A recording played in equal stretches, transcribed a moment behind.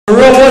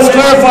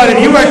clarified,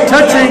 if you are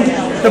touching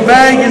the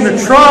bag in the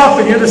trough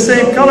and you're the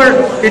same color,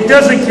 it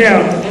doesn't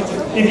count.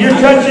 If you're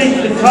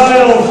touching the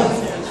tiles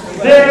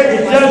there,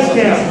 it does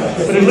count.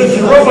 But if it lifts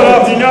your robot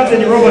off, you're not, then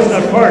your robot's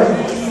not part.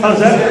 How's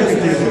that for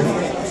confusing?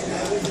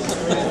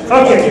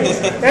 Okay,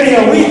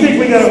 anyhow, we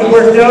think we got it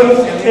worked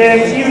out,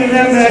 and even in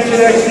that match, it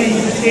actually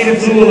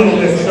skated blue a little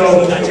bit,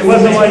 so it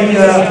wasn't like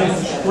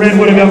red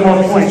would have got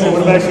more points, it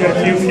would have actually got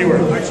a few fewer.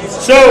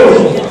 So,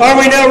 are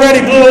we now ready,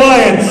 Blue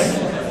Alliance?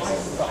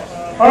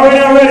 Are we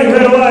now ready,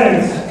 Red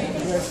Alliance?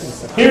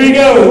 Here we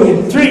go,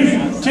 in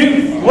 3,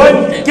 2,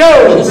 1,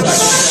 go!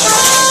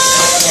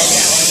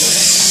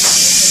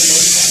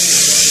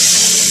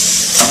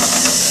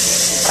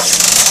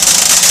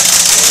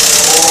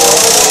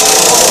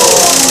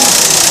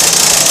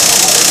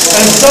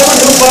 And someone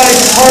who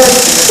buys parts,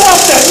 stop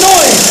that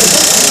noise!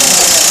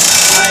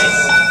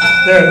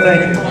 There,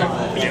 thank you.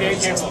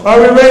 Are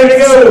we ready to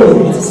go?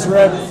 It's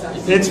red.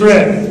 It's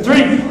red. 3,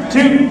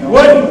 2,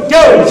 1,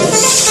 go!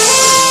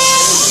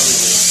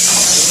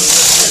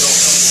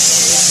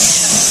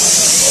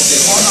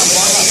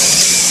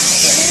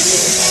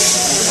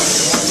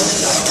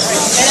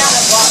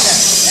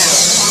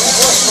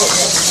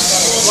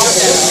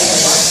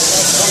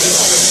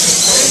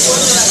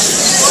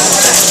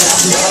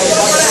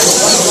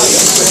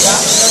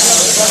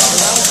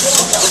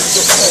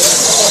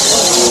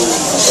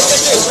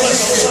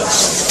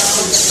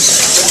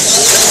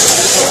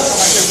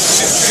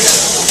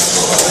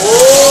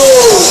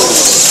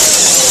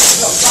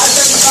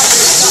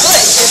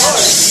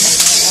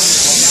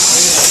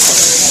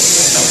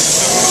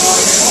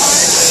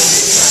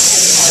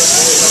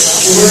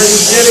 We're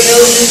getting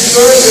out of these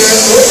scores there.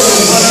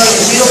 One out of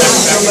the field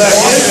and come back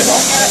in.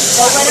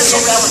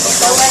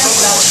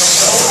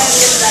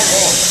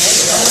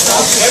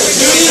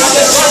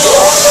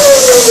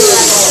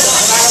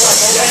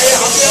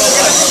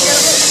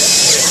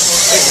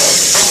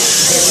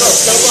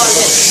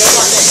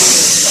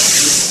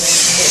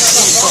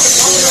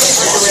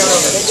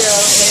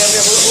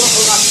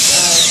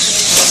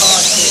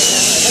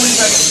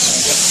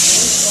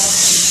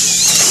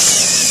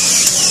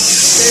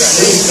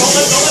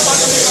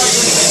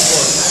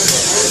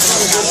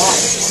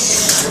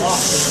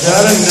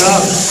 Not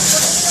enough.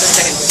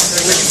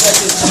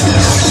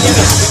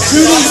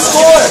 Shooting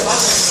score.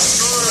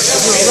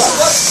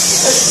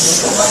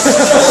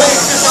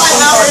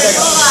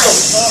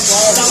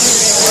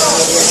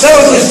 That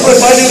was just quick.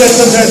 I do that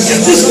sometimes.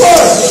 Get the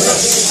score.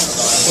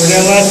 We're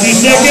down last 2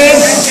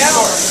 seconds.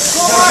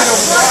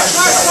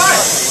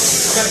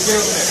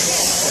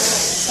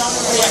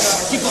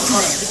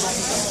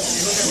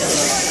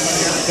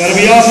 Gotta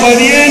be off by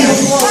the end.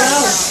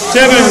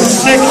 7,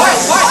 6,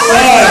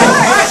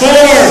 5, 4,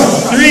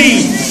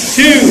 3,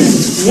 2,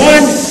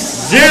 1,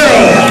 0.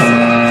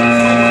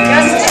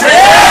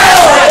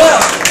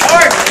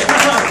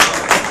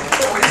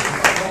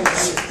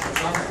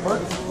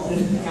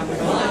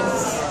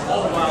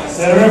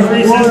 That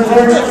referee says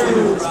park.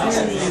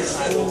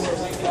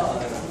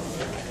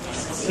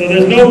 So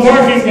there's no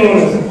parking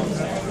bonus.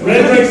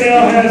 Red right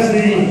now has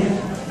the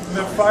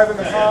 5 and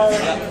the 5.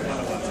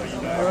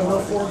 No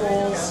 4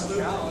 goals.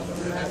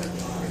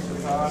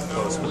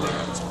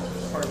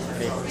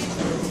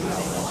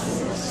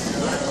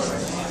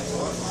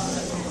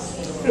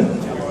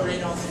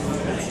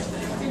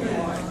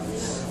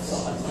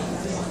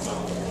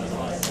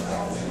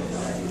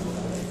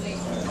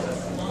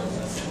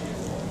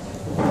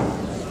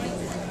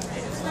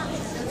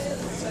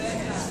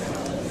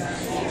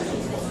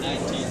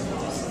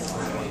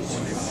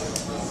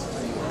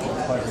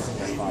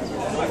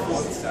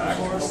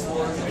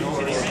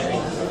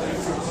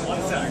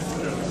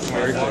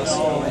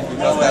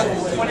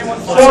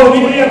 So,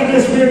 immediately after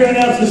this, we are going to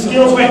announce the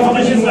skills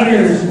competition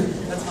winners.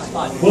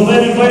 We'll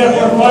then invite up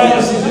our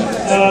finalist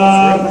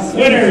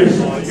winners.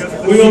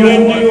 We will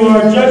then do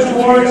our judge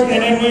awards, and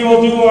then we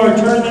will do our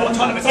tournament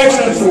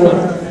excellence award.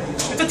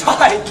 It's a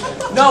tie!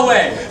 No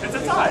way! It's a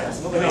tie!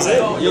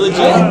 You're legit?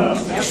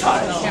 It's a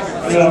tie.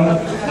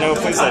 No,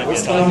 please say.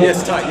 Yes,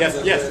 it's a tie. Yes,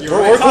 yes.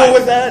 We're cool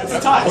with that. It's a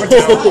tie. Is it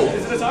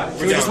a tie?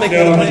 Can we just make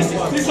another place?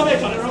 Please tell me I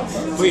count it wrong.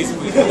 Please.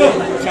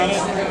 Count it.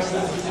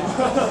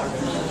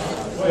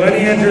 When he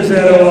enters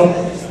that all.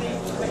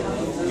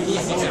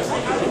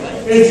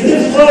 It's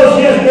this close,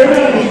 yes, they're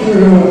not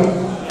through.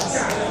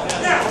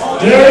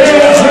 There